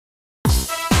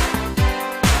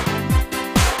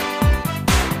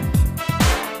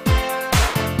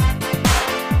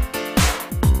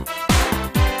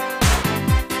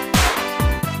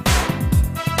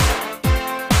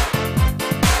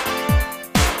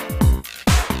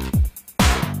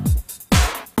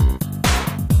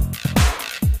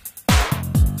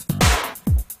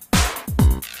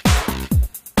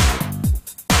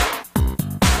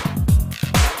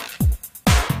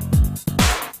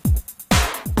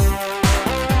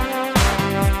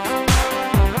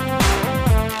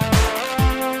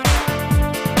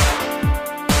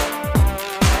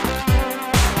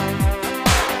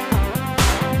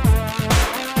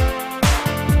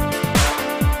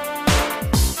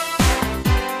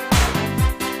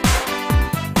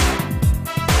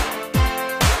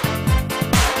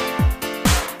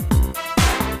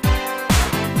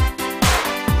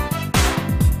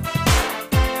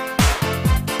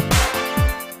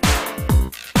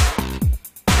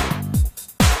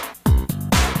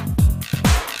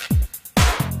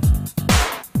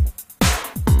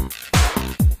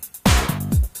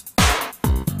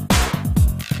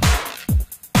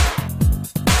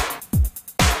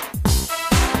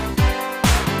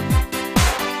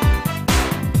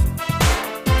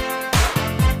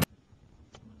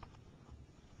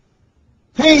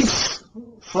Peace,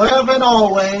 forever and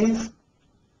always.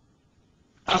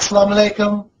 Assalamu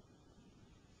alaikum.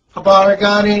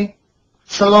 Habaragani.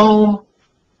 Shalom.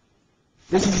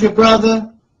 This is your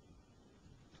brother,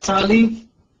 Taalik.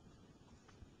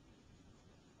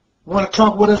 Want to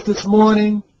talk with us this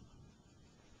morning?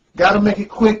 Got to make it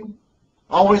quick.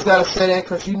 Always got to say that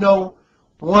because you know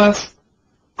once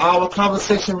our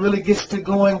conversation really gets to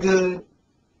going good,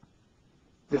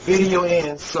 the video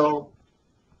ends. So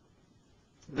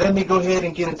let me go ahead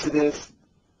and get into this.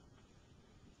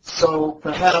 So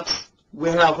perhaps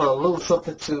we'll have a little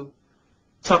something to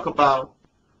talk about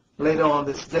later on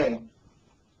this day.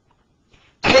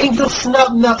 Angel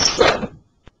Snub Nut 7.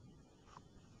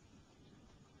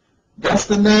 That's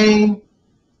the name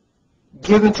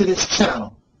given to this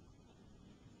channel.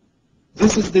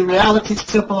 This is the Reality's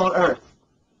Temple on Earth.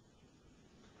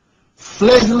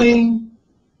 Fledgling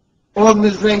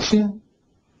organization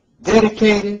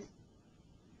dedicated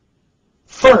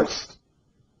first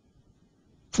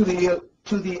to the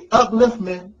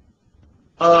upliftment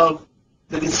of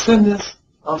the descendants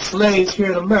of slaves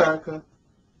here in America,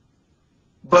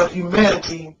 but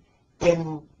humanity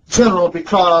in general,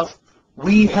 because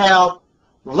we have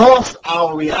lost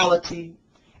our reality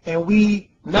and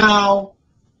we now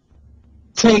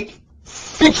take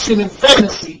fiction and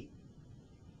fantasy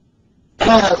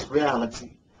as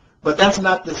reality. But that's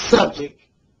not the subject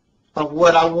of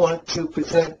what I want to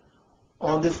present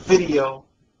on this video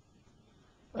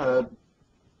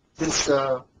this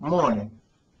morning.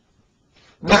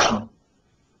 Now,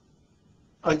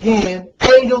 again,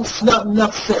 Angel Snub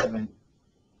Nut 7.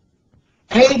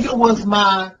 Angel was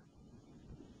my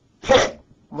pet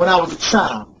when I was a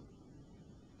child.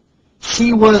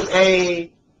 She was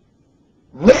a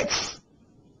mixed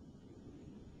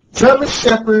German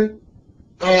Shepherd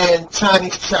and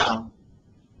Chinese child.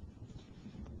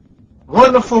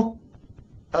 Wonderful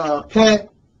pet.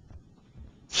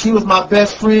 She was my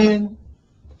best friend,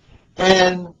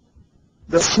 and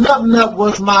the Snub Nut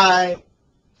was my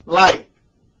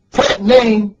pet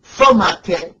name for my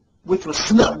pet, which was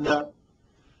Snub Nut.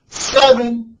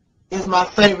 7 is my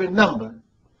favorite number,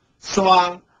 so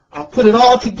I put it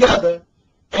all together.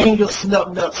 Angel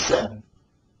Snub Nut 7.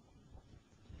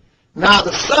 Now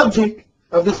the subject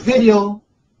of this video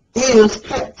is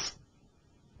pets.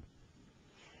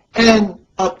 And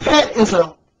a pet is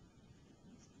a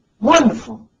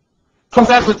wonderful, because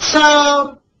as a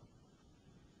child,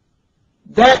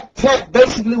 that pet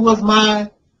basically was my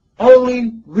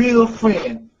only real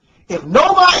friend. If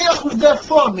nobody else was there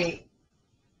for me,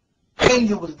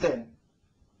 Angel was there.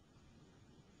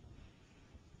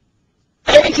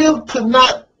 Angel could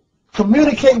not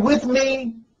communicate with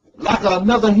me like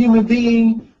another human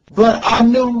being, but I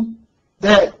knew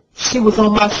that she was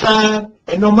on my side,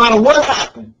 and no matter what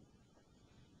happened,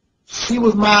 she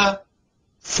was my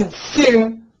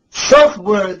sincere,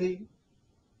 trustworthy,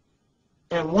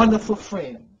 and wonderful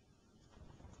friend.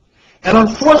 And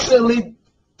unfortunately,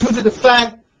 due to the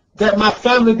fact that my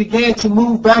family began to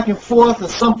move back and forth, and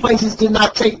some places did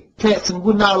not take pets and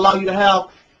would not allow you to have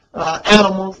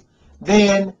animals,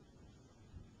 then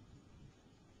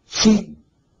she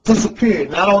disappeared.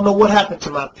 And I don't know what happened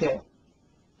to my pet.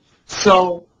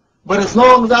 So, but as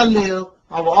long as I live,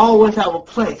 I will always have a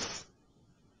place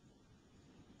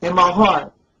in my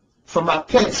heart for my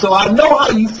pet. So I know how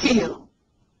you feel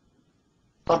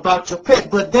about your pet.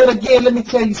 But then again, let me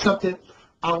tell you something.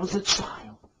 I was a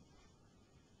child.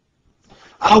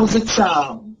 I was a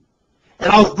child.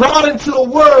 And I was brought into a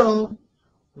world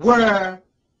where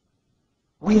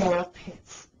we have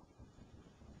pets.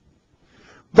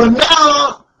 But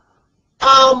now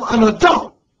I'm an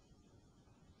adult.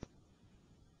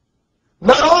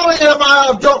 Not only am I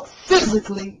an adult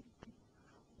physically,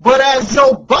 but as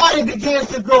your body begins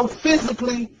to grow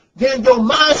physically, then your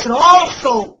mind should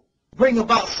also bring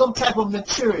about some type of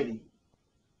maturity.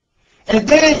 And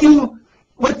then you,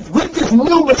 with this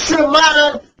new mature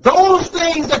mind, those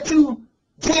things that you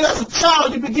did as a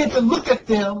child, you begin to look at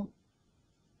them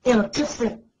in a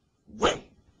different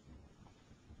way.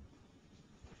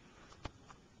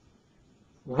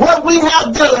 What we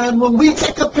have done when we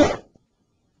take a pet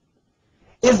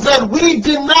is that we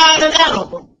deny an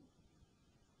animal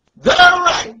their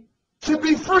right to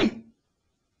be free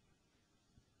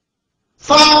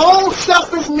for our own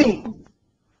selfish means.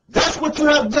 That's what you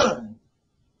have done.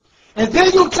 And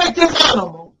then you take this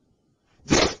animal,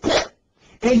 this pet,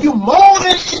 and you mold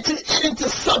it into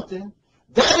something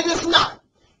that it is not.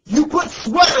 You put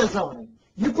sweaters on it.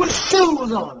 You put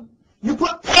shoes on them. You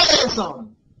put pants on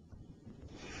them.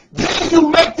 Then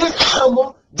you make this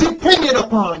animal dependent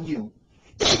upon you.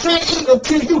 It can't eat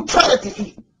until you tell it to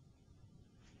eat.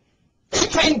 It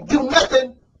can't do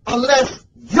nothing unless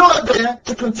you're there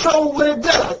to control what it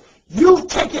does. You've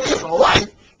taken its life.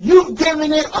 You've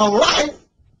given it a life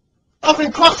of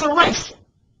incarceration.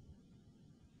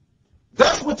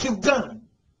 That's what you've done.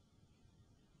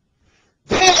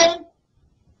 Then,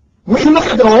 when you look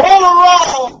at the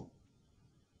overall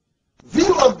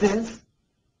view of this,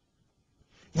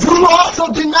 you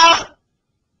also deny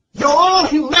your own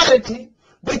humanity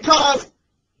because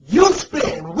we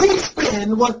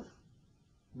spend what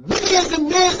millions and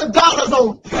millions of dollars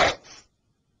on pets,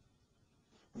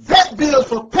 vet bills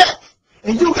for pets,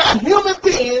 and you got human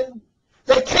beings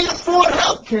that can't afford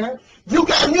health care. You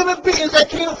got human beings that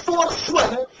can't afford a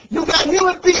sweater. You got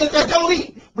human beings that don't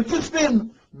eat, but you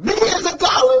spend millions of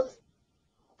dollars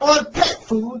on pet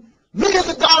food, millions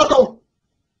of dollars on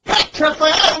pet care for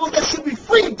animals that should be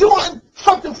free doing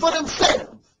something for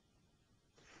themselves.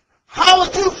 How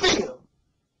would you feel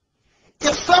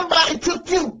if somebody took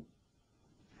you,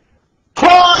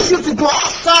 caused you to go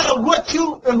outside of what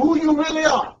you and who you really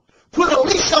are, put a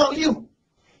leash on you,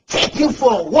 take you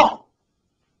for a walk,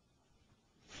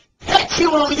 pet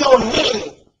you on your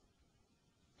head?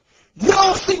 You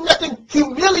don't see nothing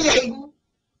humiliating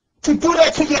to do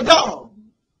that to your dog.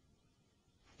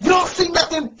 You don't see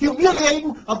nothing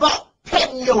humiliating about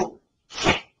petting your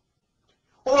cat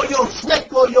or your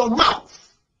snake or your mouse.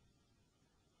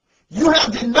 You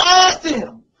have denied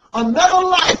them, another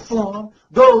life form,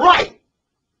 the right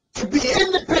to be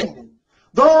independent,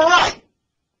 the right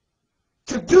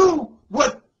to do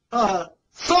what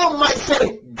some might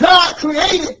say God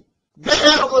created the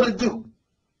animal to do.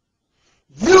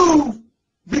 You,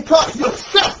 because you're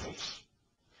selfish,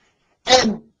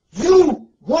 and you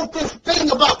want this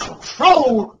thing about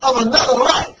control of another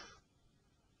life.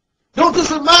 Don't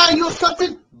this remind you of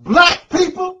something? Black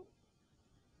people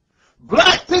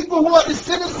who are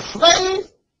descendants of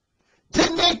slaves,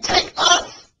 didn't they take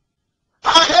us,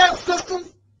 our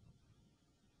ancestors,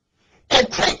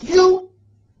 and take you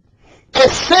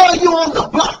and sell you on the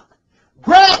block,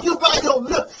 grab you by your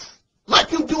lips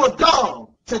like you do a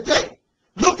dog today?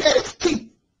 Look at his teeth.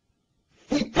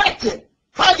 He pets it.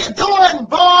 How you doing,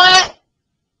 boy?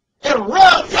 And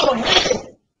rub your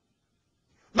head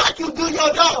like you do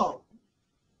your dog.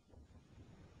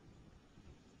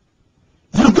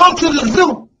 You go to the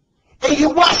zoo and you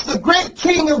watch the great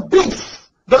king of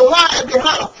beasts, the lion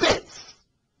behind a fence.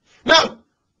 Now,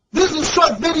 this is a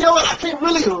short video and I can't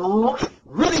really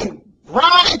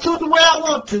ride into it the way I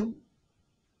want to.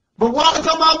 But while it's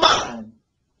on my mind,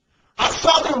 I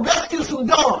saw them rescue some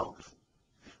dogs.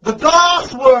 The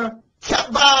dogs were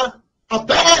kept by a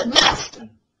bad master.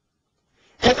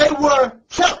 And they were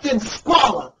kept in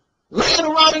squalor, laying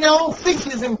around in their own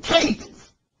feces in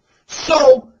cages.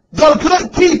 So the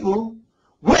good people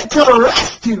went to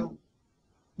rescue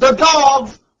the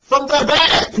dogs from the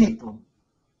bad people.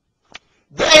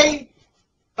 They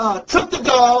took the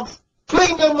dogs,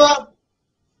 cleaned them up,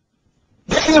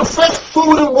 gave them fresh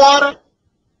food and water,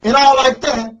 and all like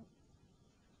that.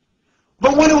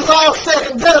 But when it was all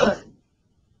said and done,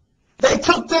 they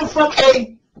took them from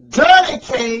a dirty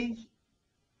cage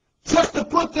just to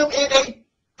put them in a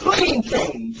clean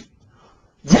cage.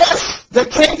 Yes, the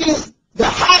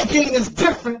hygiene is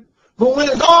different, but when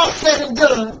it's all said and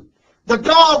done, the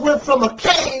dog went from a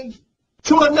cage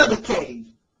to another cage.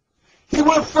 He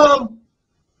went from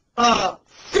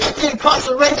filthy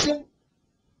incarceration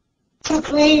to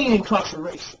clean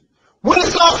incarceration. When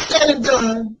it's all said and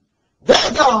done,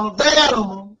 that dog, that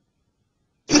animal,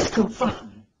 is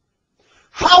confined.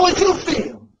 How would you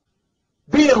feel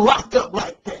being locked up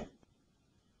like that?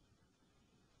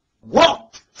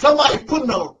 Somebody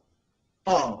putting a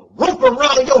rope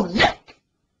around your neck,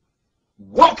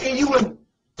 walking you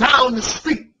down the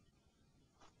street.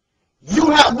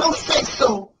 You have no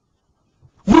say-so.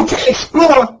 You can't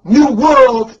explore new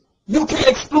worlds. You can't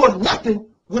explore nothing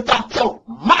without your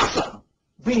massa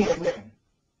being there.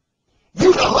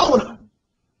 You the owner.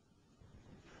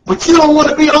 But you don't want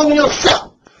to be owner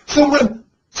yourself.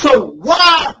 So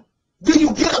why do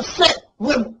you get upset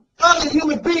when other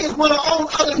human beings want to own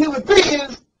other human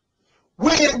beings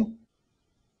when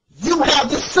you have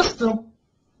this system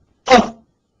of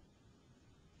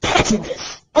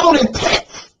pettiness, owning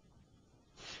pets,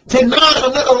 denying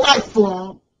another life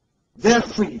form their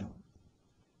freedom?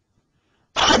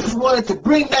 I just wanted to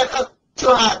bring that up to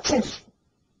our attention.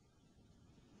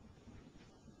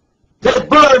 That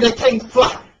bird that can't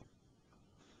fly,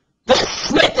 that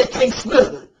snake that can't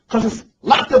slither because it's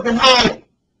locked up behind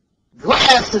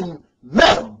glass and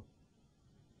metal.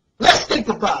 Let's think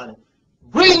about it.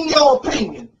 Bring your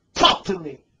opinion. Talk to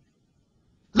me.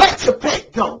 Let your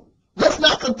pet go. Let's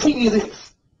not continue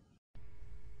this.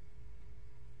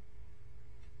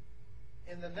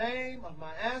 In the name of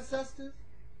my ancestors,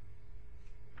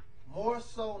 more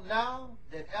so now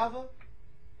than ever,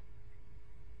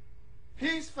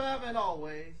 peace forever and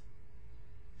always.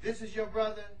 This is your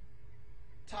brother,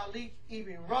 Taalik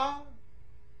Ibn'rad,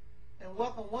 and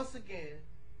welcome once again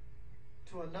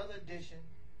to another edition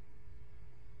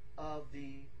of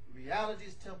the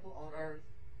Reality's Temple on Earth.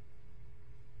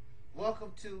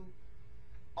 Welcome to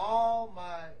all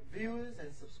my viewers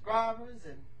and subscribers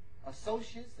and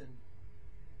associates, and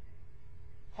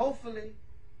hopefully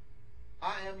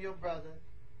I am your brother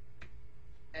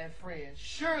and friend.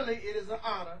 Surely it is an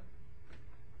honor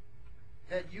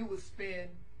that you would spend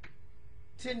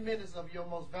 10 minutes of your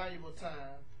most valuable time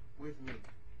with me.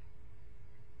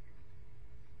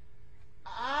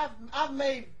 I've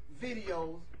made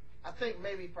videos, I think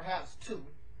maybe perhaps 2,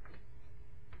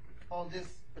 on this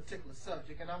particular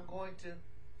subject, and I'm going to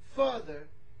further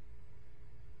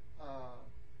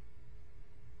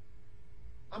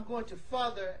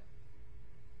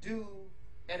do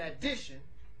an addition.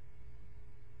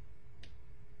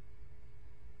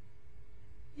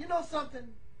 You know something?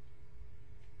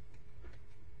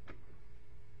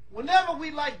 Whenever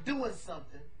we like doing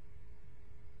something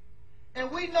and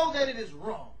we know that it is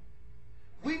wrong,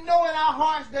 we know in our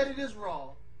hearts that it is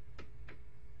wrong,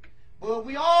 but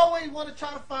we always want to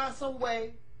try to find some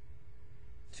way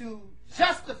to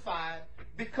justify it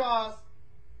because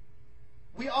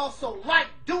we also like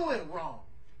doing wrong.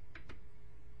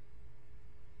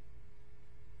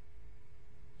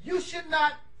 You should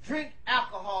not drink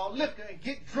alcohol, liquor, and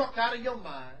get drunk out of your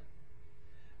mind.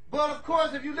 But of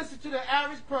course, if you listen to the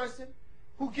average person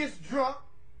who gets drunk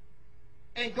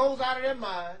and goes out of their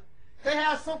mind, they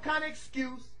have some kind of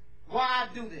excuse why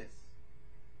I do this.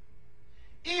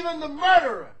 Even the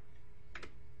murderer,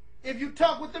 if you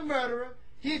talk with the murderer,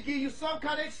 he'll give you some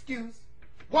kind of excuse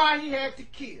why he had to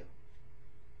kill.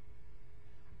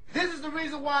 This is the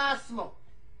reason why I smoke.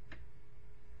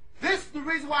 This is the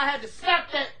reason why I had to slap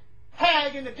that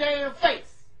hag in the damn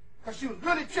face, because she was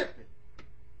really tripping.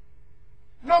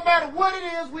 No matter what it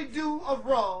is we do of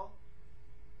wrong,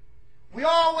 we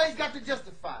always got to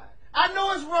justify it. I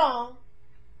know it's wrong,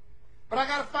 but I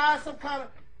got to find some kind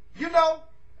of,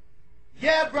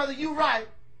 yeah, brother, you right.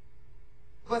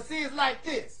 But see, it's like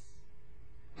this.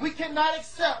 We cannot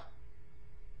accept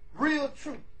real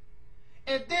truth.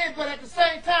 And then, but at the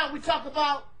same time, we talk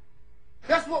about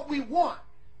that's what we want.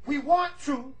 We want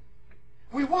truth.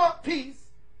 We want peace.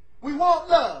 We want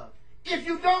love. If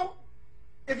you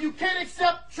can't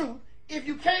accept truth, if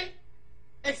you can't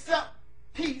accept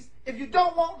peace, if you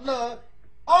don't want love,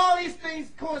 all these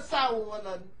things coincide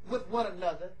with one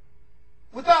another.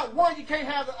 Without one, you can't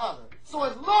have the other. So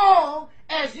as long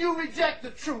as you reject the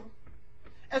truth,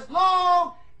 as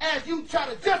long as you try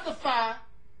to justify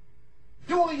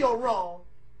doing your wrong,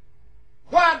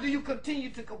 why do you continue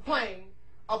to complain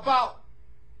about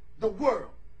the world?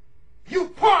 You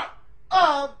part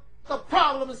of the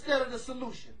problem instead of the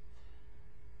solution.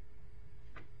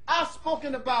 I've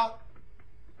spoken about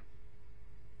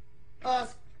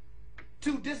us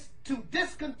to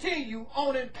discontinue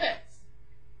owning pets.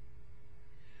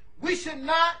 We should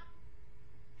not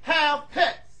have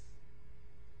pets.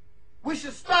 We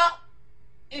should stop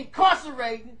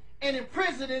incarcerating and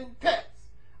imprisoning pets.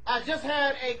 I just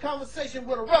had a conversation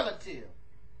with a relative,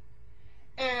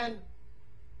 and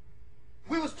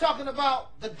we was talking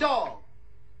about the dog.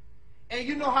 And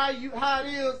you know how it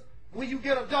is when you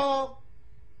get a dog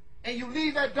and you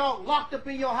leave that dog locked up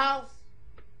in your house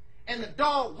and the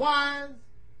dog whines,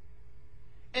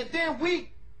 and then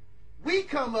we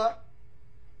come up,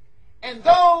 and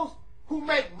those who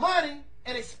make money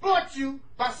and exploit you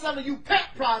by selling you pet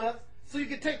products so you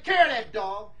can take care of that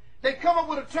dog, they come up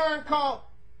with a term called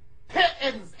pet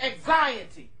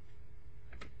anxiety.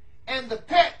 And the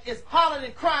pet is hollering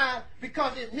and crying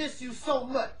because it misses you so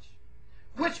much,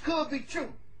 which could be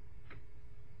true.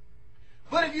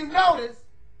 But if you notice,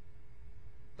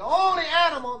 the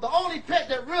only pet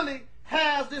that really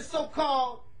has this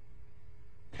so-called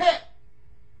pet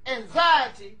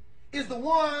anxiety is the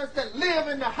ones that live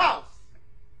in the house.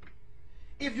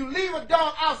 If you leave a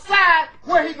dog outside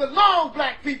where he belongs,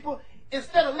 black people,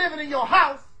 instead of living in your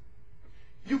house,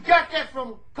 you got that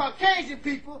from Caucasian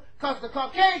people, because the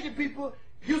Caucasian people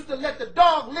used to let the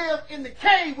dog live in the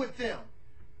cave with them.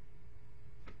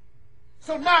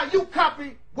 So now you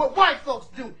copy what white folks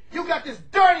do. You got this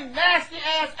dirty,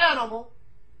 nasty-ass animal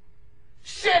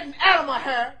shedding animal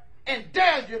hair and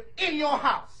dander in your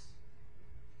house.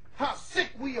 How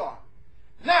sick we are.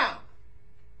 Now,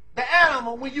 the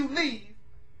animal, when you leave,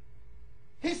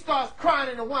 he starts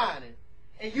crying and whining.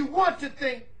 And you want to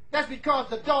think that's because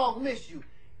the dog missed you.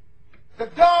 The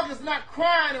dog is not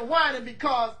crying and whining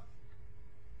because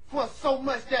for so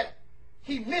much that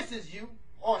he misses you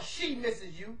or she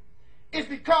misses you. It's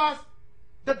because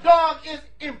the dog is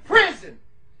in prison.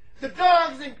 The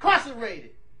dog is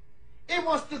incarcerated. It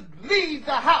wants to leave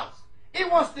the house. It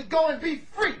wants to go and be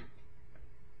free.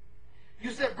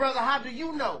 You said, brother, how do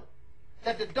you know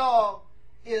that the dog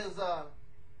is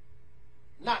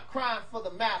not crying for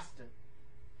the master,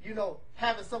 you know,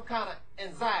 having some kind of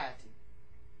anxiety?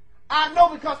 I know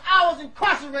because I was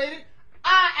incarcerated,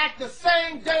 I act the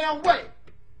same damn way.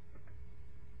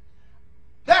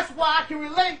 That's why I can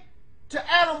relate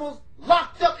to animals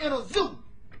locked up in a zoo,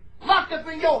 locked up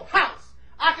in your house.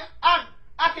 I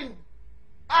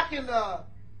can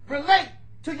relate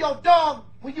to your dog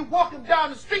when you walk him down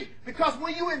the street, because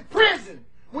when you're in prison,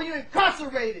 when you're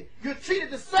incarcerated, you're treated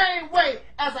the same way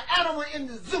as an animal in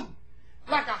the zoo,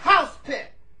 like a house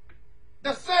pet,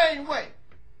 the same way.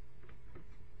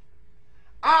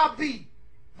 I'll be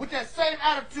with that same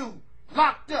attitude,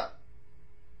 locked up,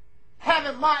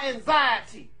 having my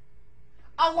anxiety.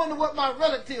 I wonder what my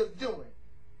relative's doing,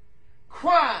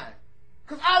 crying,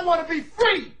 because I want to be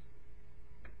free.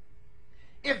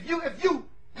 If you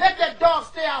let that dog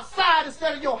stay outside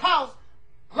instead of your house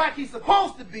like he's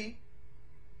supposed to be,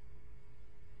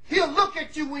 he'll look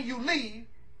at you when you leave,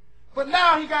 but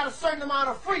now he got a certain amount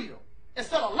of freedom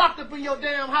instead of locked up in your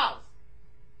damn house.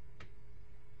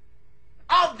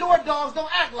 Outdoor dogs don't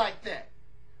act like that.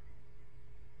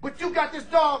 But you got this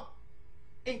dog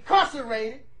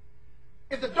incarcerated.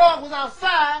 If the dog was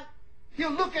outside,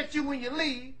 he'll look at you when you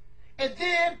leave, and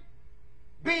then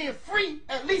being free,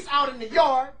 at least out in the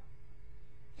yard,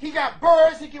 he got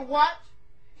birds he can watch.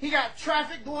 He got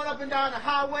traffic going up and down the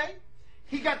highway.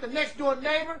 He got the next door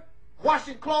neighbor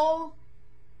washing clothes,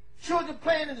 children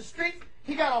playing in the streets.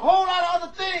 He got a whole lot of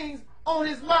other things on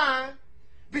his mind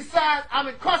besides I'm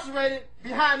incarcerated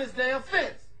behind this damn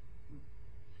fence.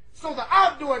 So the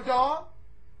outdoor dog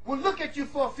will look at you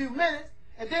for a few minutes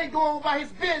and then go on by his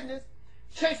business,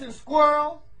 chasing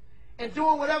squirrels and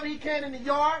doing whatever he can in the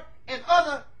yard and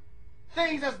other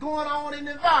things that's going on in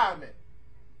the environment.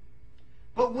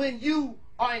 But when you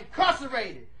are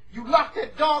incarcerated, you lock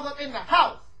that dog up in the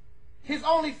house. His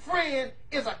only friend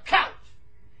is a couch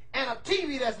and a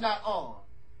TV that's not on.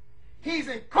 He's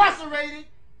incarcerated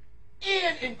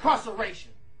in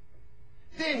incarceration.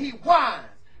 Then he whines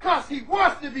because he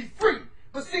wants to be free.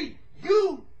 But see,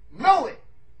 you know it,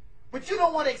 but you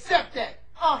don't want to accept that.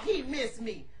 Oh, he missed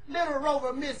me. Little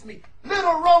Rover missed me.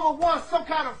 Little Rover wants some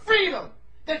kind of freedom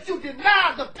that you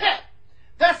denied the pet.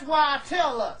 That's why I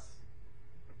tell us,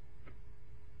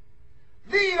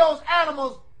 leave those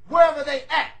animals wherever they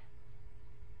at.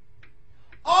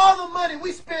 All the money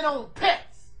we spend on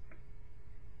pets,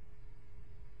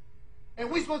 and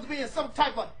we're supposed to be in some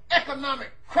type of economic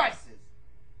crisis.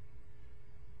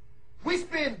 We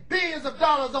spend billions of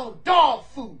dollars on dog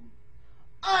food,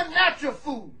 unnatural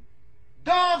food.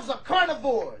 Dogs are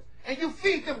carnivores, and you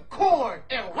feed them corn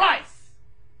and rice.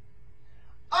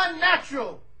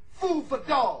 Unnatural food for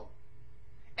dogs.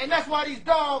 And that's why these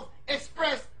dogs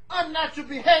express unnatural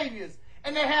behaviors,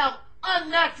 and they have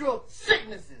unnatural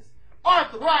sicknesses,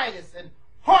 arthritis and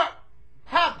heart,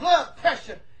 high blood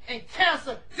pressure and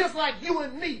cancer, just like you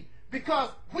and me,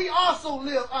 because we also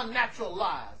live unnatural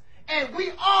lives, and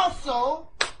we also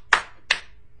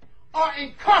are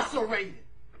incarcerated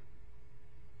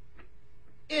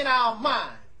in our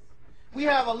minds. We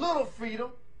have a little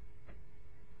freedom,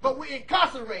 but we're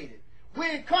incarcerated. We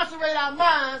incarcerate our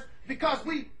minds because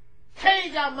we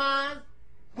cage our minds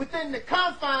within the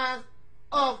confines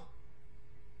of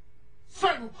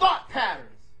certain thought patterns.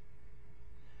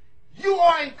 You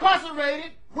are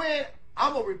incarcerated when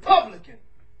I'm a Republican.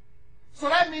 So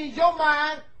that means your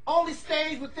mind only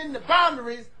stays within the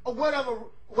boundaries of whatever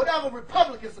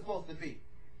Republican is supposed to be.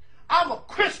 I'm a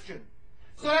Christian.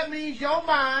 So that means your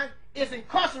mind is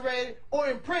incarcerated or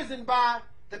imprisoned by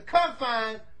the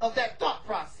confines of that thought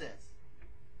process.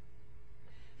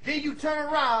 Then you turn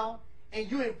around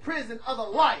and you imprison other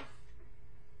life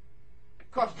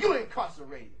because you're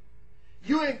incarcerated.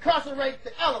 You incarcerate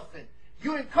the elephant.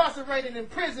 You incarcerate and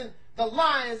imprison the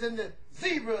lions and the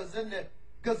zebras and the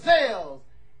gazelles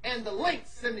and the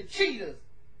lynx and the cheetahs.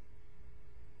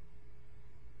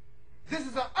 This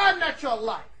is an unnatural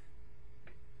life.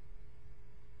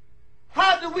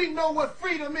 How do we know what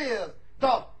freedom is?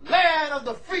 The land of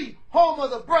the free, home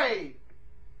of the brave.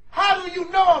 How do you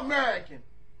know American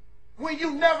when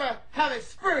you never have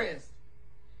experienced?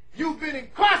 You've been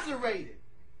incarcerated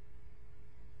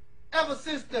ever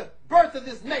since the birth of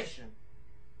this nation.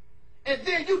 And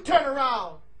then you turn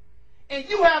around and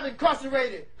you have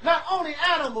incarcerated not only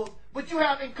animals, but you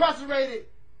have incarcerated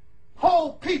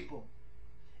whole people,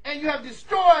 and you have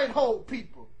destroyed whole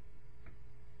people.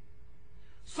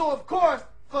 So of course,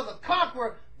 for the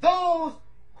conqueror, those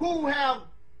who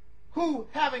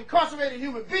have incarcerated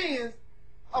human beings,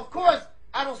 of course,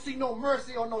 I don't see no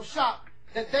mercy or no shock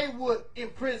that they would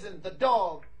imprison the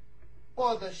dog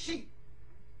or the sheep.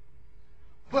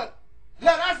 But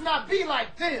let us not be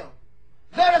like them.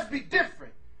 Let us be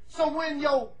different. So when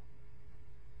your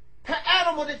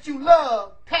animal that you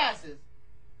love passes,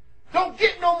 don't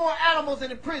get no more animals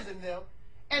and imprison them,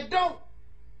 and don't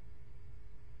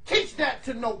teach that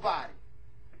to nobody.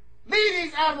 Leave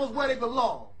these animals where they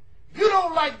belong. You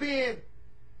don't like being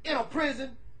in a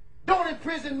prison, don't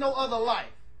imprison no other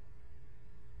life.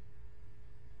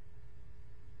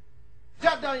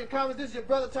 Jot down your comments. This is your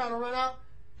brother trying to run out.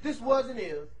 This was and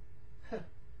is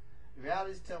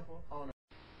Reality's Temple on Earth.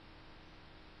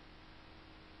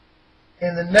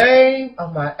 In the name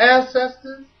of my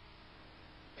ancestors,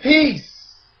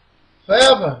 peace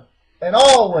forever and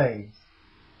always.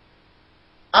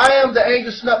 I am the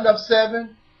Angel Snupnup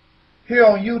 7 here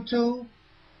on YouTube,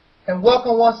 and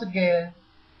welcome once again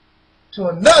to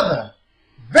another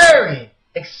very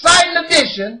exciting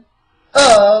edition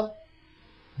of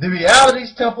the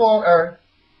Reality's Temple on Earth.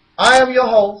 I am your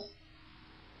host,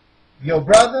 your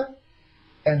brother,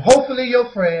 and hopefully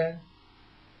your friend,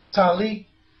 Taalik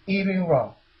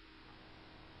Ibn'rad.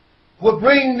 What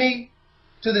brings me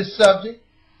to this subject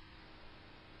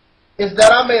is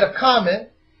that I made a comment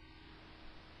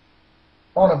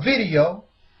on a video,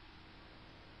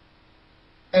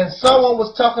 and someone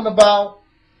was talking about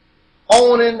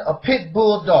owning a pit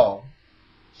bull dog.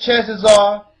 Chances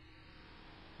are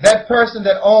that person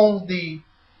that owns the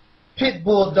pit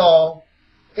bull dog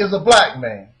is a black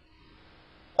man.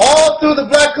 All through the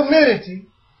black community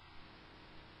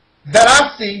that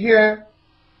I see here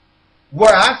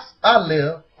where I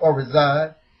live or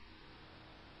reside,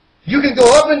 you can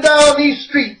go up and down these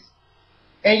streets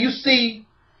and you see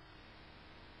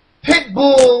pit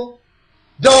bull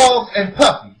dogs and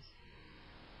puppies.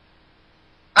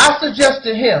 I suggest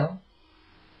to him,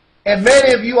 and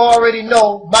many of you already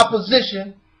know my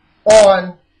position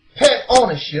on pet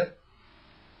ownership,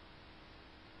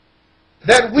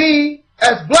 that we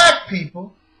as black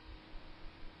people,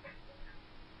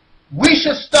 we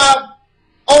should stop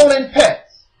owning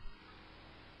pets.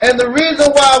 And the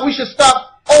reason why we should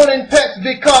stop owning pets,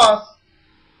 because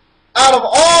out of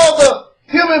all the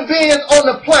human beings on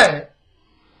the planet,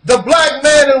 the black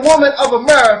man and woman of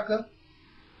America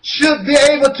should be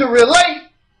able to relate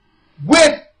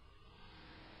with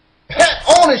pet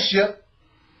ownership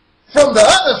from the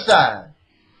other side,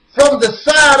 from the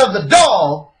side of the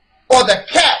dog or the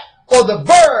cat or the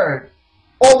bird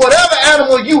or whatever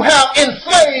animal you have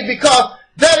enslaved, because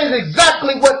that is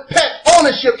exactly what pet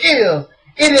ownership is.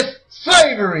 It is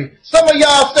slavery. Some of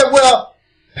y'all said, well,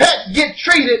 pets get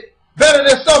treated better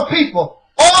than some people.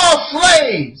 All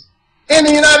slaves in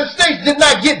the United States did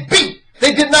not get beat.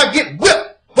 They did not get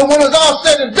whipped. But when it was all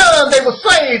said and done, they were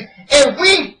slaves. And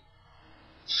we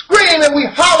scream and we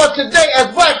holler today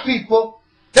as black people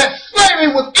that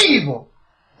slavery was evil.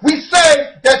 We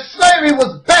say that slavery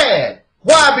was bad.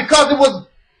 Why? Because it was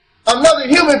another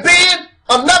human being.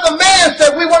 Another man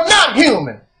said we were not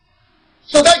human.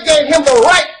 So they gave him the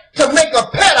right to make a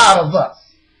pet out of us.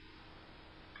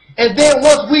 And then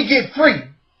once we get free,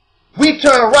 we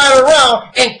turn right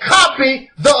around and copy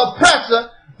the oppressor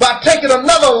by taking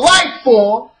another life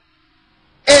form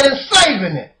and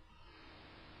enslaving it.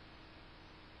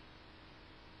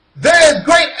 There is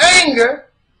great anger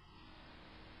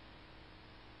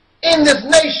in this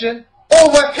nation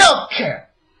over health care.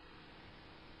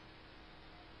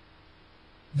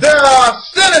 There are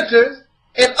senators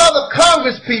and other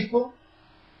congresspeople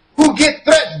who get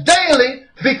threats daily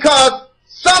because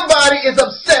somebody is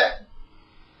upset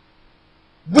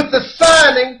with the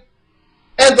signing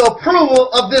and the approval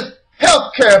of this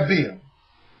health care bill.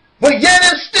 But yet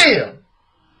and still,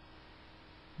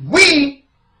 we,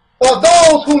 or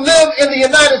those who live in the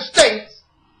United States,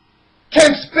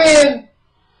 can spend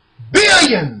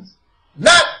billions,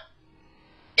 not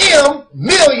M,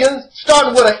 millions,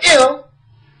 starting with an M,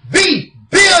 B,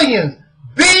 billions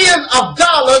of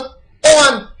dollars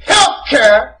on health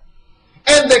care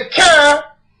and the care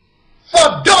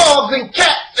for dogs and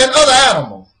cats and other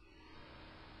animals.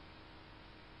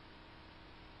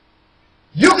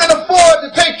 You can afford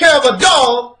to take care of a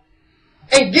dog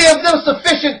and give them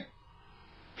sufficient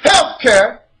health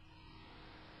care,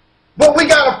 but we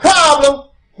got a problem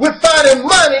with finding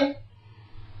money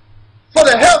for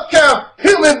the health care of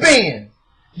human beings.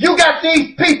 You got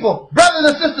these people,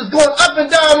 brothers and sisters, going up and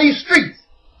down these streets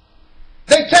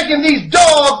they taking these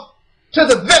dogs to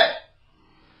the vet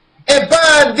and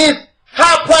buying this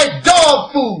high-priced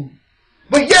dog food.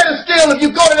 But yet and still, if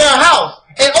you go to their house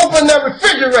and open their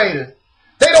refrigerators,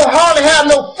 they don't hardly have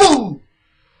no food.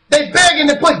 They begging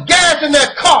to put gas in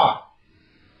their car.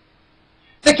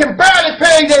 They can barely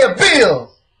pay their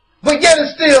bills. But yet and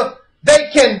still, they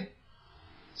can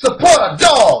support a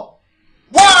dog.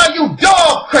 Why are you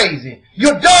dog crazy?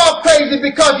 You're dog crazy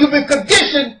because you've been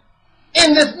conditioned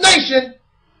in this nation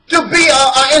to be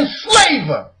an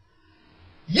enslaver.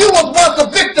 You was once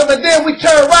a victim, and then we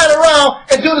turn right around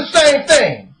and do the same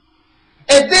thing.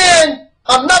 And then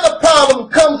another problem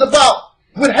comes about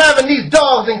with having these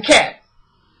dogs and cats.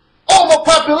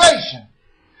 Overpopulation.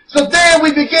 So then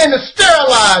we begin to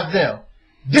sterilize them,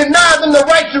 deny them the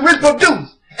right to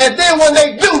reproduce. And then when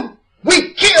they do,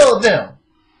 we kill them.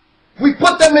 We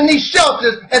put them in these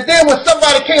shelters, and then when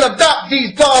somebody can't adopt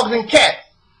these dogs and cats,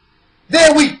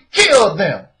 then we kill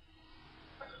them.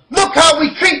 Look how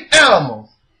we treat animals.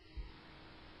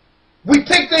 We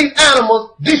take these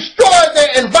animals, destroy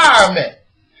their environment,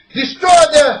 destroy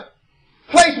their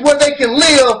place where they can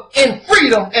live in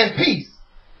freedom and peace,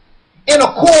 in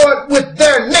accord with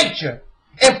their nature,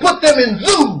 and put them in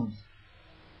zoos,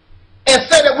 and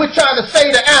say that we're trying to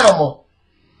save the animal.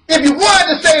 If you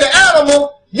wanted to save the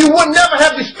animal, you would never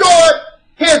have destroyed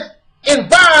his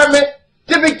environment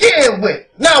to begin with.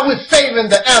 Now we're saving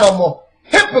the animal.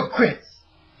 Hypocrites.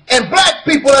 And black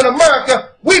people in America,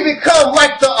 we become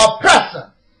like the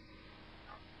oppressor.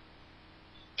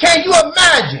 Can you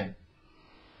imagine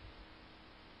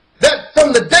that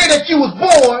from the day that you was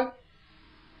born,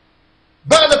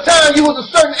 by the time you was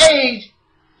a certain age,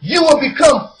 you will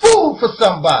become food for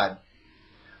somebody?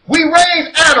 We raise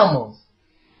animals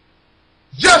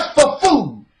just for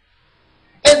food.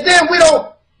 And then we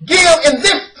don't give, in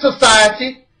this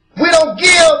society, we don't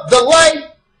give the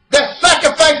life that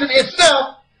sacrifices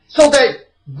itself so that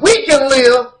we can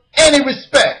live any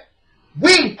respect.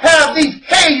 We have these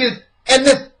cages and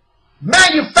this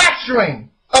manufacturing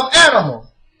of animals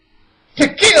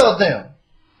to kill them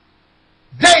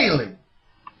daily.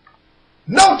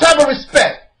 No type of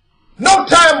respect. No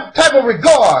type of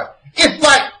regard. It's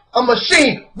like a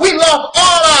machine. We lost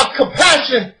all our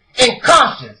compassion and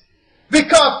conscience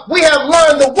because we have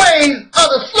learned the ways of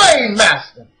the slave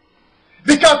master.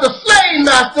 Because the slave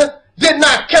master did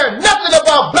not care nothing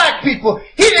about black people.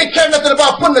 He didn't care nothing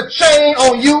about putting a chain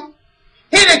on you.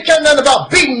 He didn't care nothing about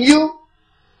beating you.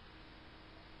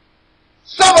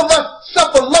 Some of us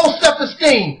suffer low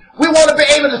self-esteem. We want to be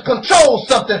able to control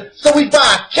something, so we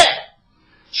buy a cat.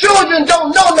 Children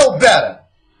don't know no better.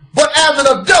 But as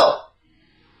an adult,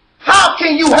 how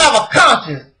can you have a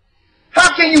conscience?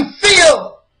 How can you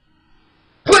feel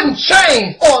putting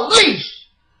chains or a leash,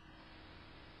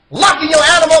 locking your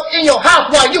animal up in your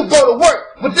house while you go to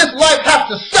work, but this life has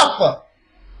to suffer,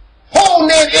 holding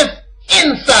in its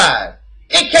inside?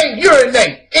 It can't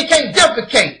urinate. It can't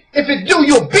defecate. If it do,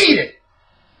 you'll beat it.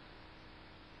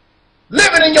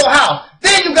 Living in your house.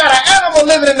 Then you got an animal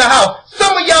living in the house.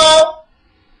 Some of y'all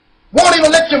won't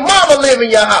even let your mama live in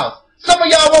your house. Some of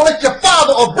y'all won't let your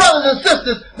father or brothers and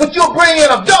sisters, but you'll bring in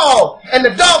a dog, and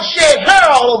the dog shed hair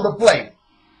all over the place.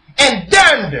 And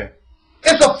dander.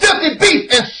 It's a filthy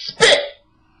beast and spit.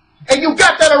 And you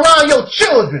got that around your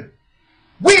children.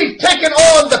 We've taken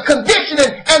on the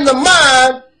conditioning and the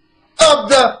mind of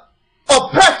the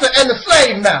oppressor and the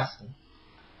slave master.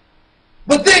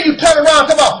 But then you turn around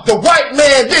and talk about the white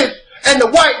man this and the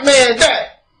white man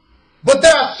that. But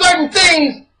there are certain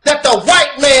things that the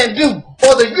white man do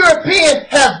or the European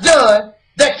has done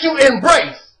that you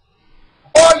embrace.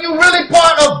 Are you really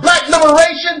part of black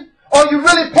liberation? Are you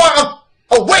really part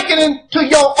of awakening to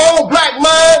your own black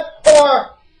mind?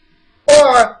 Or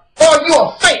are you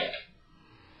a fake?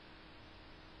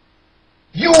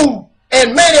 You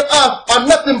and many of us are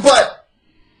nothing but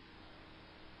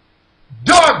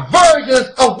dark versions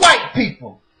of white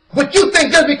people. But you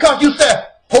think just because you said,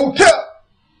 Hotel,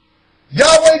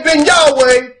 Yahweh ben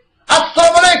Yahweh,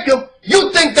 Assalamu alaikum,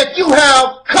 you think that you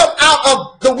have come out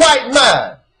of the white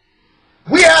mind.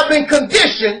 We have been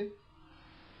conditioned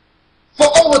for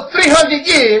over 300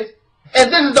 years,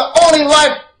 and this is the only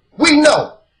life we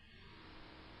know.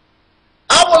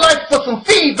 I would like for some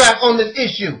feedback on this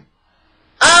issue.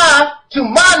 I, to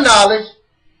my knowledge,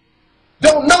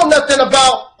 don't know nothing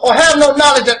about or have no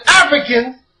knowledge that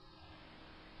Africans,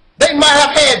 they might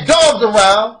have had dogs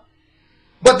around,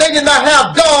 but they did not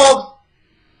have dogs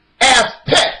as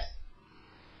pets.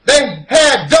 They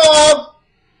had dogs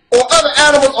or other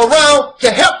animals around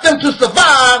to help them to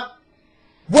survive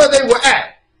where they were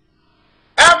at.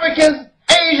 Africans,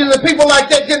 Asians, and people like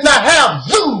that did not have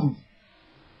zoos.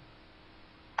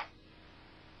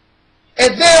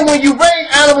 And then when you raise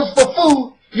animals for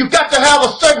food, you got to have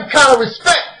a certain kind of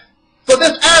respect for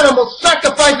this animal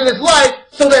sacrificing his life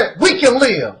so that we can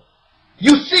live.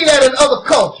 You see that in other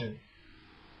cultures.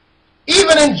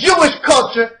 Even in Jewish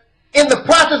culture, in the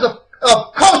process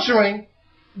of koshering,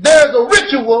 there's a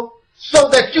ritual so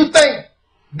that you thank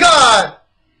God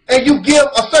and you give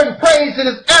a certain praise to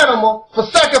this animal for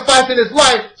sacrificing his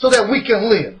life so that we can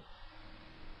live.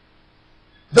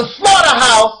 The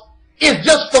slaughterhouse is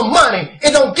just for money.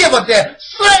 It don't give a damn.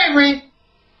 Slavery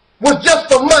was just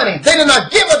for money. They did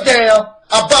not give a damn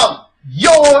about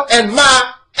your and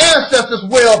my ancestors'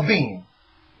 well-being.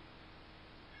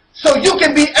 So you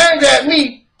can be angry at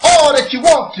me all that you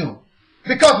want to.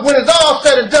 Because when it's all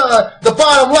said and done, the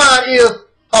bottom line is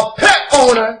a pet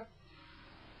owner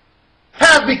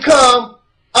has become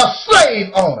a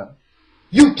slave owner.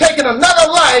 You've taken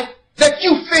another life that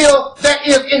you feel that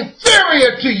is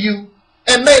inferior to you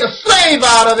and made a slave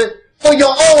out of it for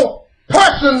your own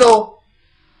personal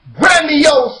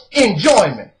grandiose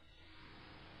enjoyment.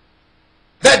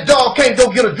 That dog can't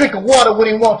go get a drink of water when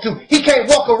he wants to. He can't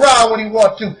walk around when he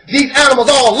wants to. These animals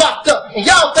all locked up. And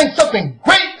y'all think something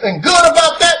great and good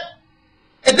about that?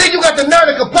 And then you got the nerve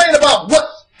to complain about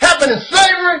what's happened in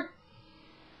slavery?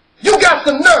 You got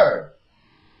some nerve.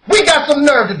 We got some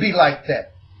nerve to be like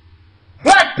that.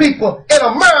 Black people in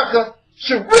America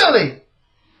should really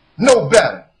know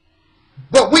better.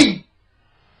 But we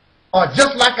are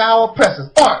just like our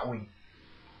oppressors, aren't we?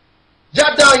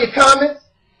 Jot down your comments.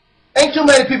 Ain't too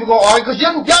many people gonna argue because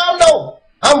y'all know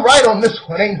I'm right on this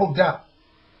one, ain't no doubt.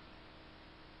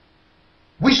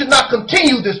 We should not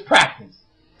continue this practice.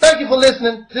 Thank you for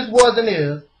listening. This was and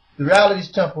is the Reality's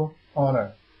Temple on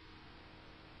Earth.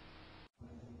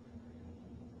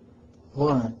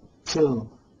 1, 2,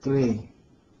 3.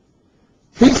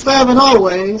 Peace, love, and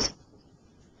always.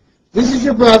 This is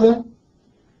your brother,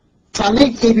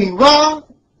 Taalik Ibn'rad,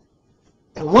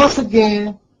 and once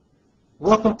again,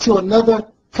 welcome to another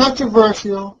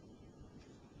controversial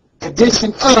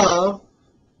edition of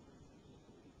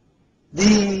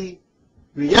the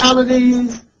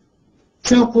Reality's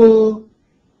Temple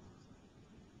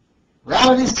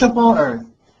on Earth.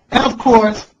 And of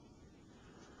course,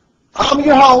 I'm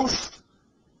your host,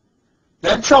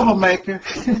 that troublemaker,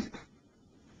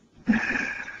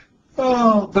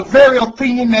 the very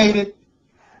opinionated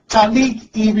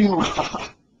Taalik Ibn'rad.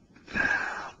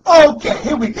 Okay,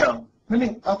 here we go. Let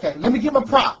me get my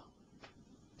prop.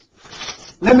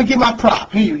 Let me get my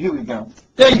prop. Here we go.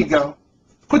 There you go.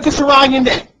 Put this around your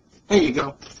neck. There you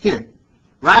go. Here.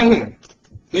 Right here.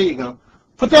 There you go.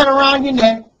 Put that around your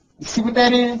neck. You see what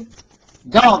that is?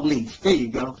 Dog leash. There you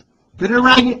go. Put it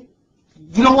around your...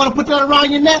 You don't want to put that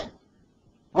around your neck?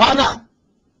 Why not?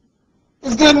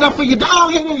 It's good enough for your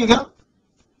dog. Here you go.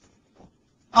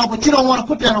 Oh, but you don't want to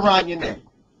put that around your neck.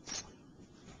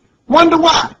 Wonder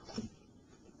why?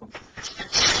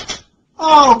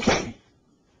 Okay.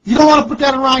 You don't want to put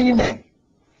that around your neck.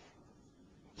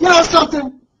 You know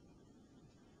something?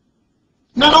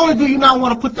 Not only do you not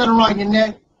want to put that around your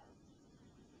neck,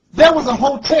 there was a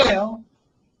hotel,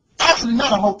 actually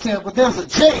not a hotel, but there's a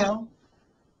jail.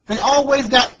 They always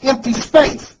got empty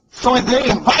space. So if they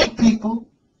invite people,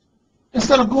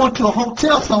 instead of going to a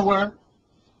hotel somewhere,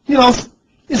 you know,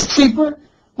 it's cheaper.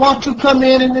 Why don't you come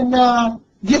in and then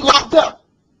get locked up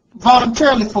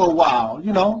voluntarily for a while,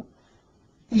 you know?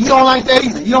 You don't like that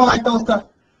either. You don't like those thoughts.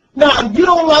 Now, you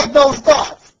don't like those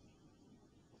thoughts.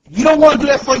 You don't want to do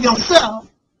that for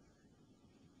yourself,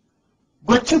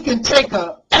 but you can take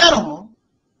an animal,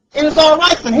 and it's all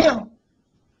right for him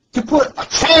to put a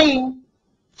chain,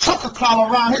 choker collar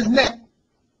around his neck,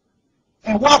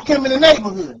 and walk him in the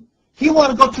neighborhood. He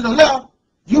want to go to the left,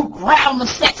 you grab him and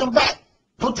set him back.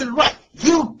 Go to the right.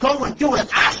 You go and do as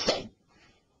I say.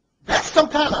 That's some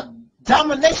kind of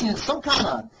domination, some kind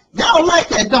of... Y'all like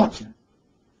that, don't you?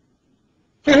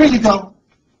 Here you go.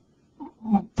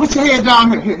 Put your head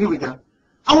down here. Here we go.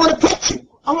 I want to pet you.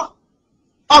 Oh,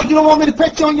 you don't want me to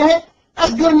pet you on your head?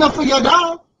 That's good enough for your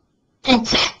dog. And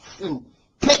cats. And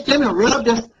pet them and rub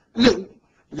this. Look,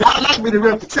 y'all like me to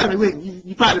rub the tummy with you.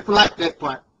 You probably like that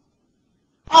part.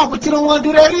 Oh, but you don't want to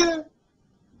do that either?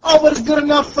 Oh, but it's good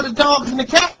enough for the dogs and the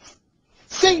cats?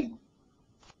 See,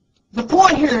 the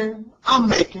point here I'm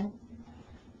making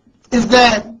is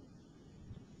that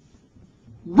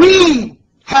we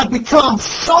have become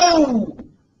so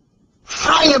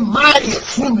high and mighty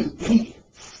as human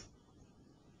beings.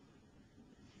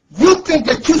 You think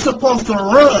that you're supposed to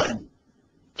run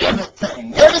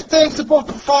everything. Everything's supposed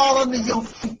to fall under your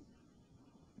feet.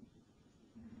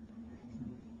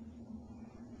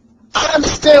 I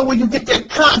understand where you get that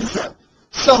concept.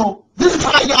 So this is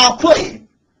how y'all play it.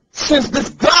 since this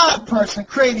God person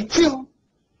created you,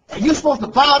 and you're supposed to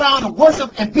bow down and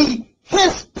worship and be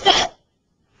his pet,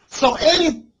 so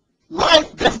any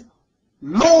life that's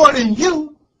lower than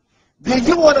you, then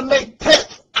you want to make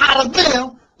pets out of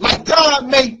them like God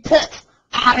made pets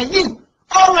out of you.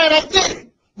 All right, I get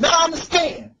it. Now I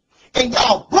understand. And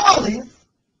y'all bullies,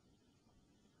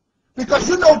 because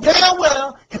you know damn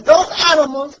well if those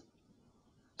animals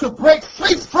could break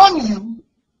free from you,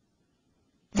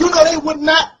 you know they would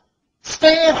not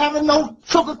stand having no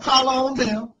sugar collar on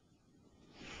them.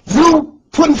 You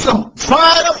putting some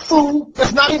dried up food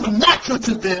that's not even natural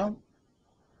to them.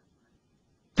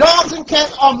 Dogs and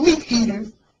cats are meat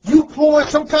eaters. You pouring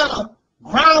some kind of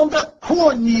ground up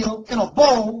cornmeal in a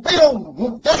bowl. They don't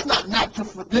want, that's not natural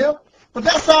for them, but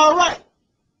that's all right.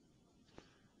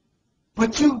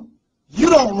 But you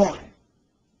don't want it.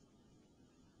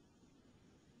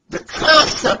 The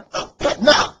concept of pet.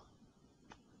 Now,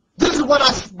 this is what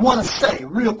I want to say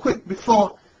real quick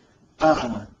before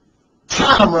time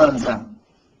runs out.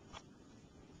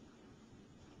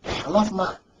 I lost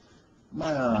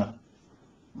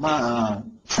my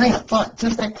train of thought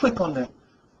just that quick on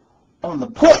the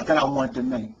point that I wanted to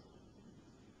make.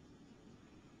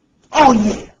 Oh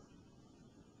yeah.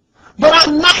 But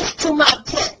I'm nice to my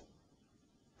pet.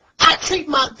 I treat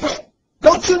my pet.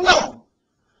 Don't you know?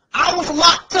 I was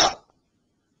locked up,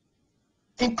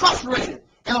 incarcerated,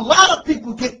 and a lot of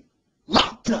people get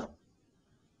locked up.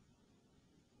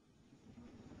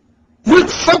 You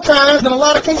sometimes, in a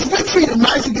lot of cases, get treated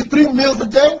nice. You get 3 meals a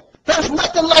day. That's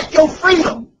nothing like your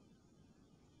freedom.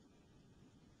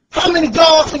 How many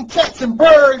dogs and cats and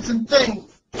birds and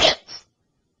things, pets,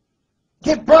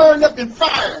 get burned up in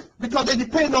fire because they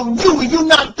depend on you and you're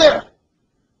not there?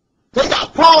 They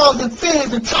got paws and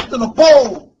fins and trapped in a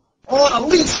bowl or on a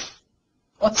leash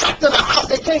or trapped in a house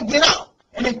they can't get out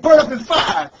and they burn up in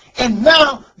fire. And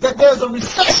now that there's a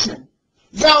recession,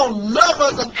 y'all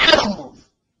lovers of animals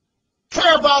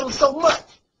care about them so much.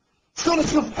 As soon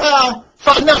as you have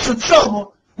financial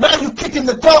trouble, now you're kicking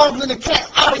the dogs and the cats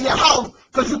out of your house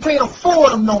because you can't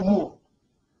afford them no more.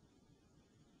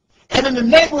 And in the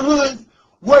neighborhoods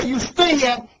where you stay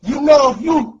at, you know if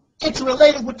you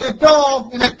interrelated with that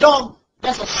dog, and that dog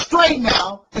that's a stray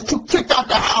now, that you kicked out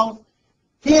the house,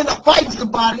 he end up fighting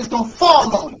somebody, it's going to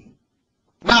fall on you.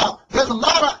 Now, there's a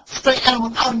lot of stray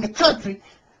animals out in the country.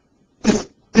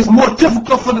 It's more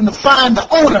difficult for them to find the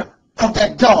owner of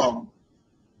that dog.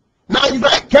 Now you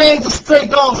got gangs of stray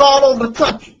dogs all over the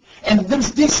country. And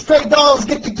these stray dogs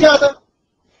get together,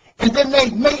 and then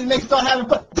they mate and they start having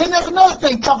fun. Then there's another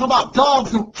thing talking about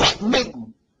dogs and cats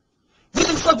mating. This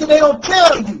is something they don't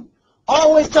tell you.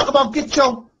 Always talk about get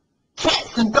your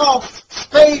cats and dogs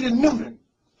spayed and neutered.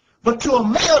 But to a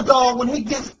male dog, when he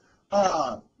gets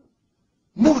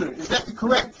neutered, is that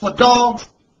correct for dogs?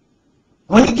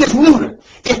 When he gets neutered,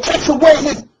 it takes away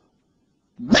his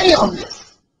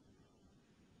maleness.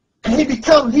 And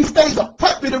he stays a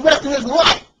puppy the rest of his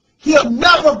life. He'll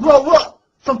never grow up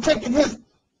from taking his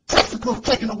testicles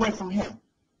taken away from him.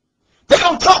 They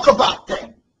don't talk about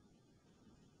that.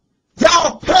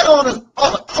 Y'all pet owners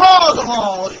are the cause of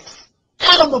all this.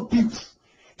 Animal abuse.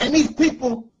 And these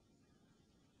people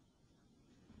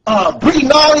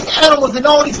breeding all these animals in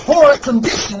all these horrid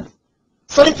conditions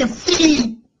so they can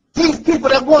feed these people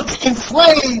that want to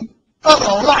enslave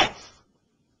other life.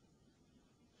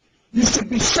 You should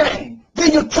be shamed.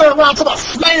 Then you turn around and talk about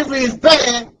slavery is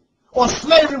bad, or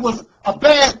slavery was a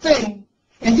bad thing,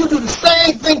 and you do the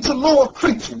same thing to lower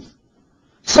creatures.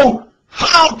 So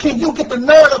how can you get the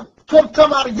nerve to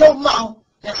come out of your mouth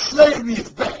that slavery is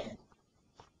bad?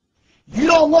 You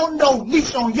don't want no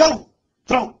leash on your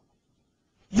throat.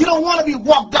 You don't want to be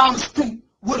walked down the street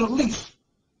with a leash.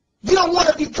 You don't want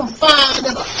to be confined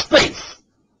in a space.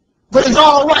 But it's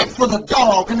all right for the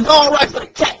dog, and it's all right for the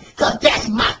cat, because that's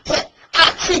my pet.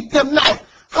 I treat them nice.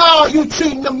 How are you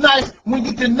treating them nice when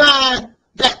you deny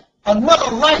that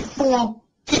another life form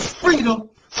is freedom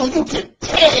so you can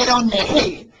tear it on their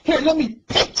head? Here, let me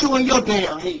pet you in your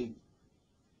damn head.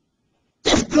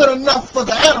 It's good enough for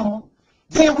the animal.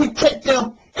 Then we take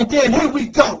them, and then here we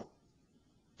go.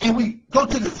 And we go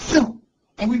to the zoo,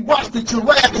 and we watch the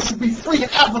giraffe that should be free in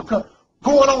Africa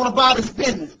going on about its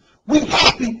business. We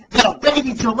happy that a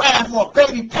baby giraffe or a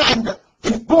baby panda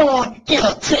is born in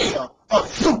a jail or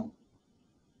zoo.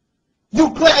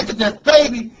 You glad that that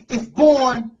baby is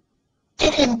born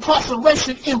in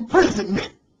incarceration,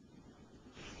 imprisonment.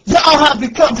 Y'all have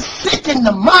become sick in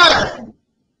the mind.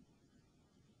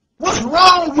 What's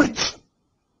wrong with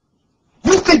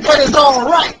you? You think that is all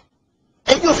right,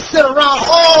 and you'll sit around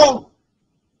all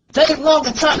day long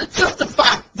and try to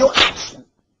justify your actions.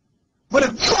 But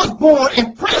if you was born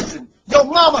in prison, your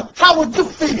mama, how would you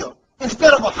feel?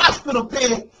 Instead of a hospital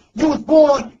bed, you was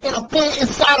born in a bed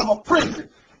inside of a prison.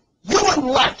 You wouldn't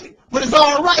like it. But it's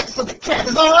all right for the cat.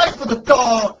 It's all right for the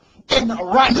dog and the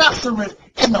rhinoceros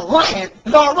and the lion.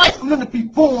 It's all right for them to be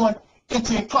born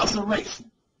into incarceration.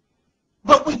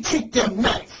 But we treat them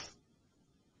nice.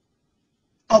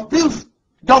 Abuse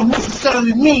don't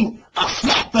necessarily mean a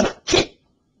slap and a kick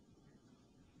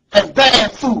and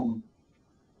bad food.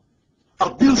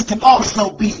 Abuse can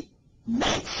also be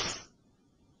nice.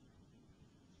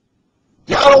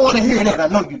 Y'all don't want to hear that. I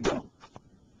know you don't.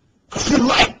 Because you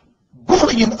like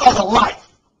bullying other life,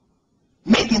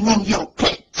 making them your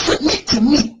pet. Submit to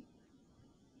me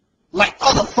like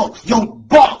other folks, your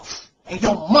boss and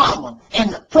your mama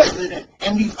and the president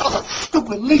and these other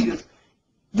stupid leaders.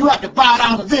 You have to bow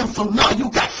down to them, so now you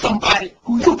got somebody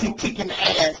who you can kick in the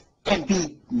ass and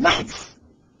be nice.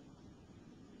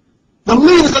 The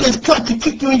leaders of this country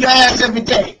kick you in your ass every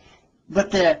day,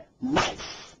 but they're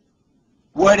nice.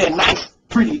 Wear their nice,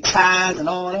 pretty ties and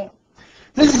all that.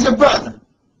 This is your brother,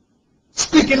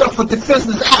 speaking up for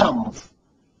defenseless animals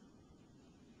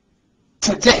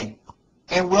today,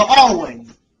 and will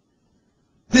always.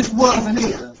 This was and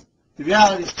is the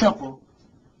Reality's Temple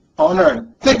on earth.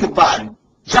 Think about it.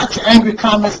 Jot your angry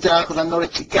comments down, because I know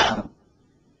that you got them.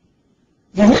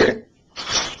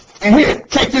 And here,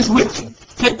 take this with you.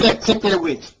 Take that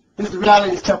with you. This is the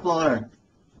Reality's Temple on earth.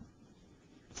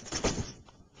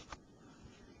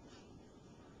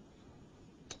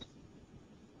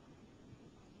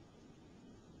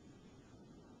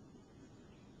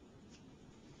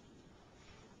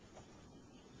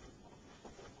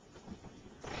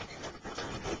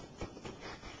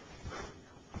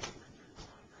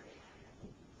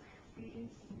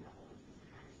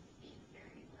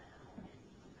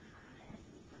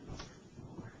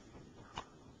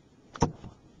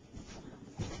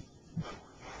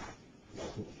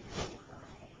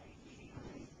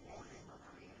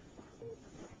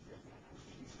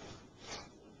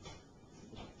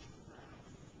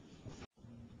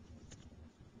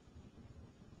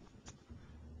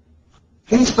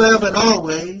 Peace forever and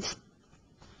always.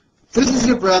 This is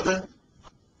your brother,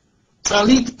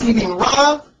 Taalik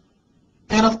Ibn'rad,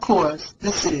 and of course,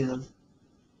 this is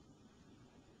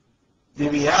the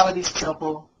Reality's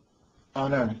Temple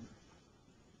on earth.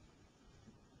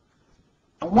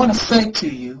 I want to say to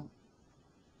you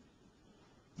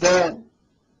that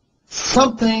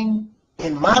something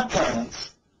in my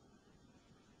past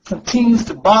continues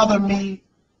to bother me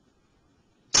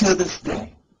to this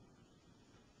day.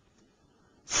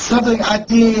 Something I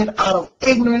did out of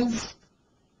ignorance,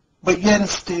 but yet and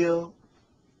still,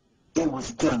 it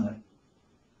was done.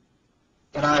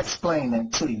 And I explain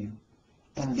that to you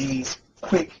in these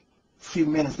quick few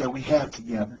minutes that we have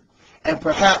together. And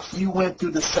perhaps you went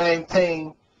through the same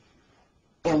thing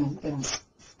in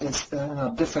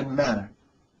a different manner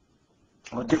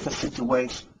or a different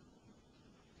situation.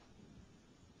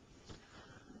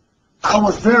 I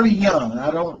was very young.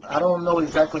 I don't know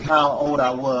exactly how old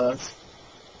I was.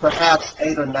 Perhaps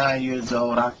 8 or 9 years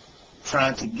old. I'm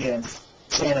trying to guess.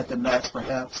 10 at the max,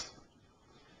 perhaps.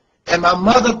 And my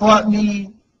mother bought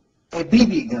me a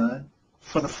BB gun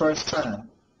for the first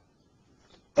time.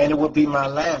 And it would be my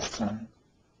last time.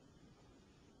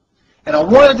 And I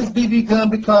wanted this BB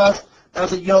gun because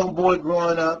as a young boy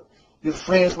growing up, your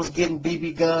friends was getting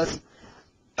BB guns.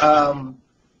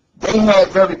 They had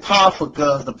very powerful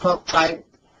guns, the pump type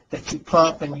that you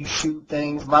pump and you shoot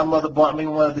things. My mother bought me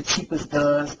one of the cheapest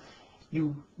guns.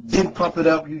 You didn't pump it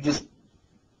up, you just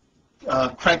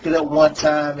cranked it up one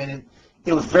time, and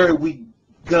it was a very weak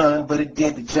gun, but it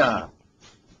did the job.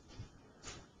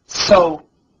 So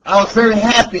I was very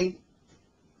happy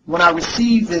when I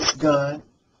received this gun,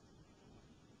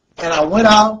 and I went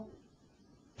out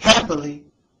happily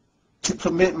to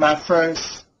commit my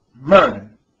first murder.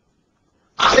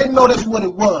 I didn't know that's what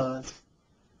it was,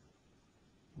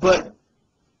 but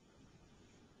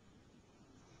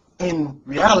in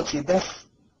reality, that's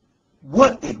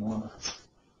what it was.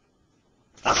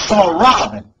 I saw a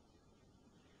robin,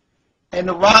 and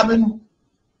the robin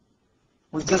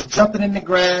was just jumping in the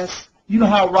grass. You know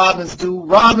how robins do.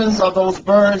 Robins are those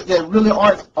birds that really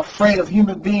aren't afraid of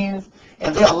human beings,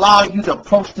 and they allow you to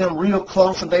approach them real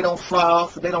close, and they don't fly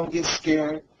off, and they don't get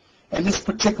scared. And this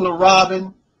particular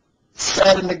robin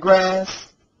sat in the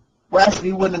grass. Well, actually,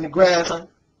 he wasn't in the grass. I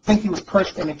think he was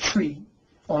perched in a tree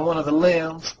on one of the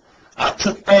limbs. I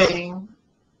took aim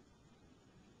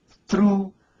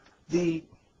through the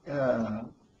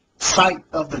sight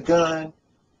of the gun,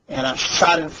 and I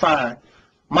shot and fired.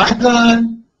 My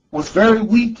gun was very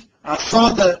weak. I saw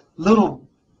the little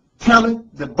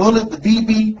pellet, the bullet, the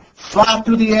BB, fly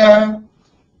through the air.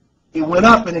 It went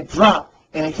up and it dropped,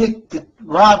 and it hit the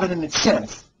robin in the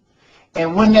chest.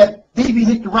 And when that BB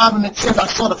hit the robin in the chest, I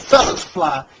saw the feathers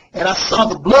fly, and I saw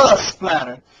the blood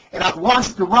splatter. And I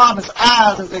watched the robin's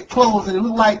eyes as they closed, and it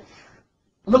looked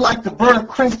like the bird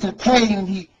cringed in pain, and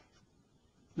he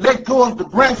let go of the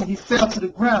branch, and he fell to the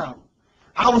ground.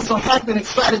 I was so happy and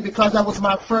excited because that was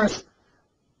my first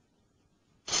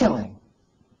killing.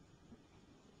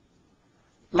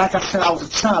 Like I said, I was a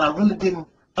child. I really didn't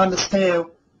understand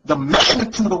the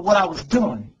magnitude of what I was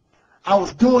doing. I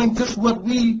was doing just what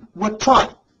we were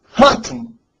taught,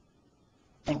 hunting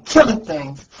and killing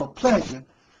things for pleasure.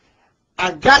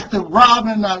 I got the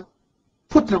robin, I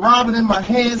put the robin in my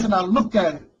hands, and I looked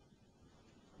at it.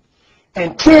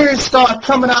 And tears started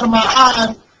coming out of my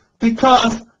eyes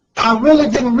because I really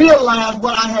didn't realize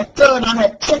what I had done. I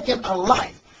had taken a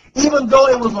life. Even though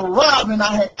it was a robin,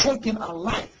 I had taken a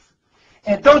life.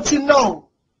 And don't you know,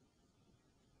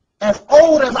 as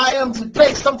old as I am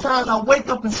today, sometimes I wake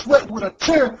up and sweat with a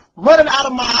tear running out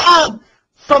of my eye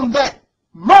from that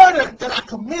murder that I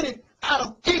committed out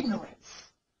of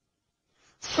ignorance.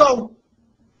 So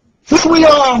here we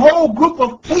are, a whole group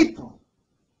of people.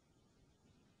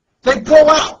 They go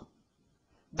out.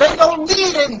 They don't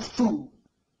need any food.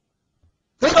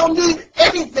 They don't need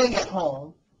anything at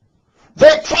home.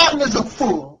 Their cabinets are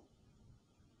full.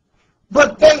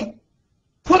 But they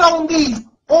put on these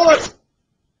orange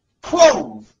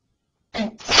clothes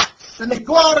and caps, and they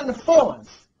go out in the forest.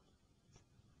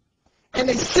 And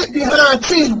they sit behind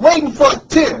trees waiting for a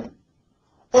deer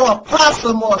or a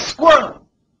possum or a squirrel.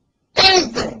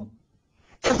 Anything,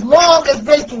 as long as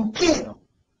they can kill.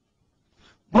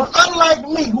 But unlike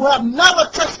me, who have never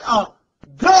touched a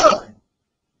gun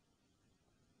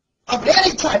of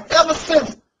any type ever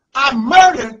since I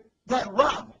murdered that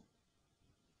robin,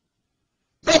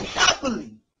 they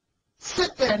happily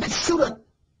sit there and they shoot a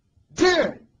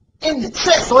deer in the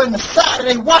chest or in the side, and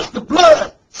they watch the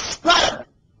blood splatter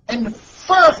and the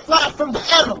fur fly from the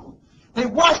animal. They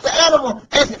watch the animal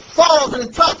as it falls and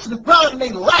it drops to the ground, and they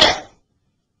laugh.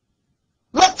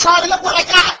 Look, Charlie, look what I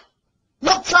got.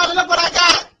 Look, Charlie, look what I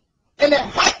got. And they're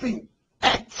happy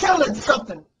at killing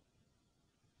something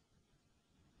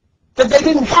that they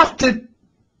didn't have to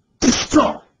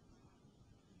destroy.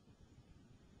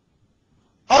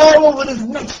 All over this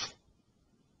nation.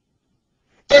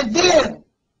 And then,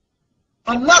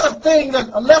 another thing,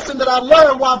 a lesson that I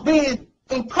learned while being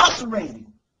incarcerated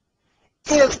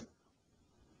is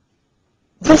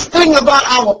this thing about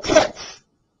our pets.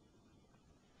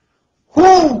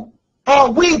 Who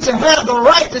are we to have the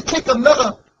right to take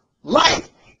another life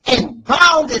and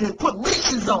bound it and put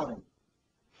leashes on it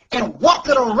and walk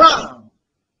it around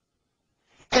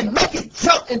and make it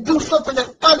jump and do something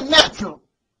that's unnatural?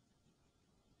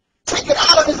 Take it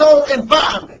out of his own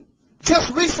environment.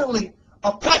 Just recently,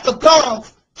 a pack of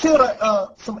dogs killed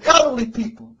some elderly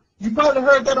people. You probably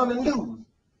heard that on the news.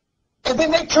 And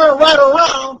then they turned right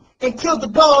around and killed the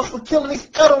dogs for killing these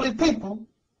elderly people.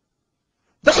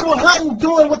 They were hunting,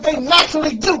 doing what they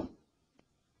naturally do.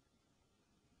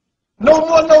 No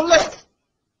more, no less.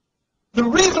 The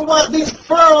reason why these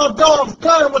feral dogs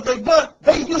done what they done,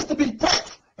 they used to be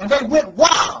pets, and they went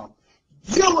wild.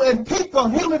 You and people,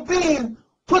 human beings,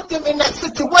 put them in that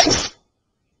situation.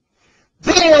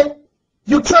 Then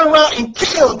you turn around and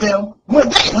kill them when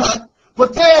they hunt,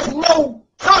 but there's no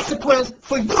consequence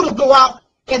for you to go out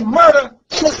and murder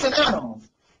innocent animals.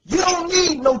 You don't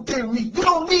need no deer meat. You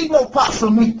don't need no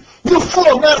possum meat. You're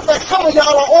full. Matter of fact, some of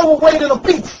y'all are overweight and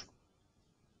obese.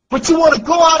 But you want to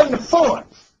go out in the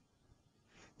forest.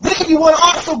 Then you want to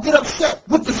also get upset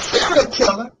with the serial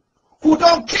killer who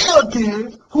don't kill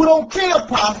deer, who don't kill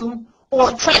possums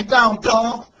or track down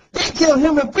dogs. They kill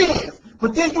human beings.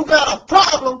 But then you got a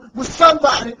problem with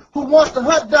somebody who wants to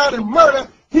hunt down and murder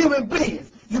human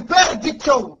beings. You better get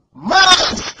your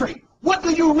mind straight. What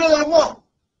do you really want?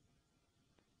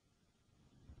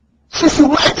 Since you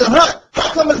like to hunt,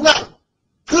 how come it's not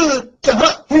good to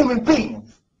hunt human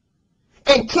beings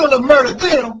and kill and murder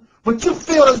them, but you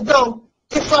feel as though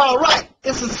it's all right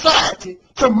in society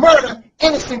to murder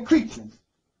innocent creatures?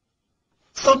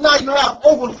 So now you have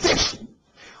overfishing,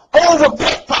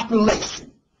 overpet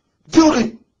population, due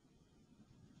to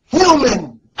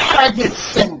human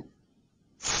arrogance and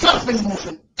selfishness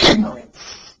and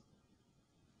ignorance.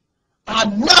 I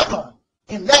never,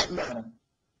 in that manner,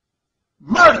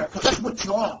 murder, because that's what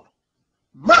you are.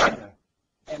 Murder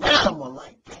an animal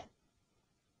like that.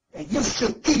 And you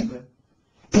should either,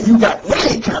 if you got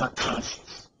any kind of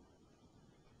conscience.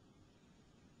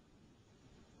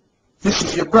 This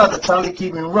is your brother, Taalik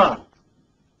Ibn'rad.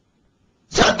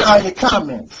 Jot down your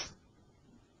comments.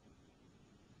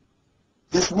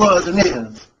 This was and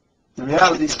is the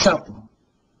reality's temple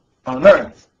on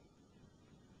earth.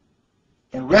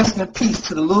 And rest in peace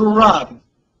to the little Robin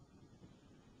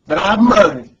that I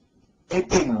murdered in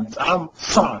ignorance. I'm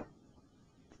sorry.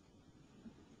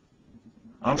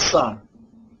 I'm sorry.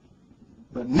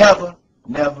 But never,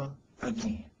 never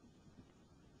again.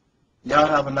 Y'all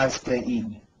have a nice day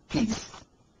evening. Peace.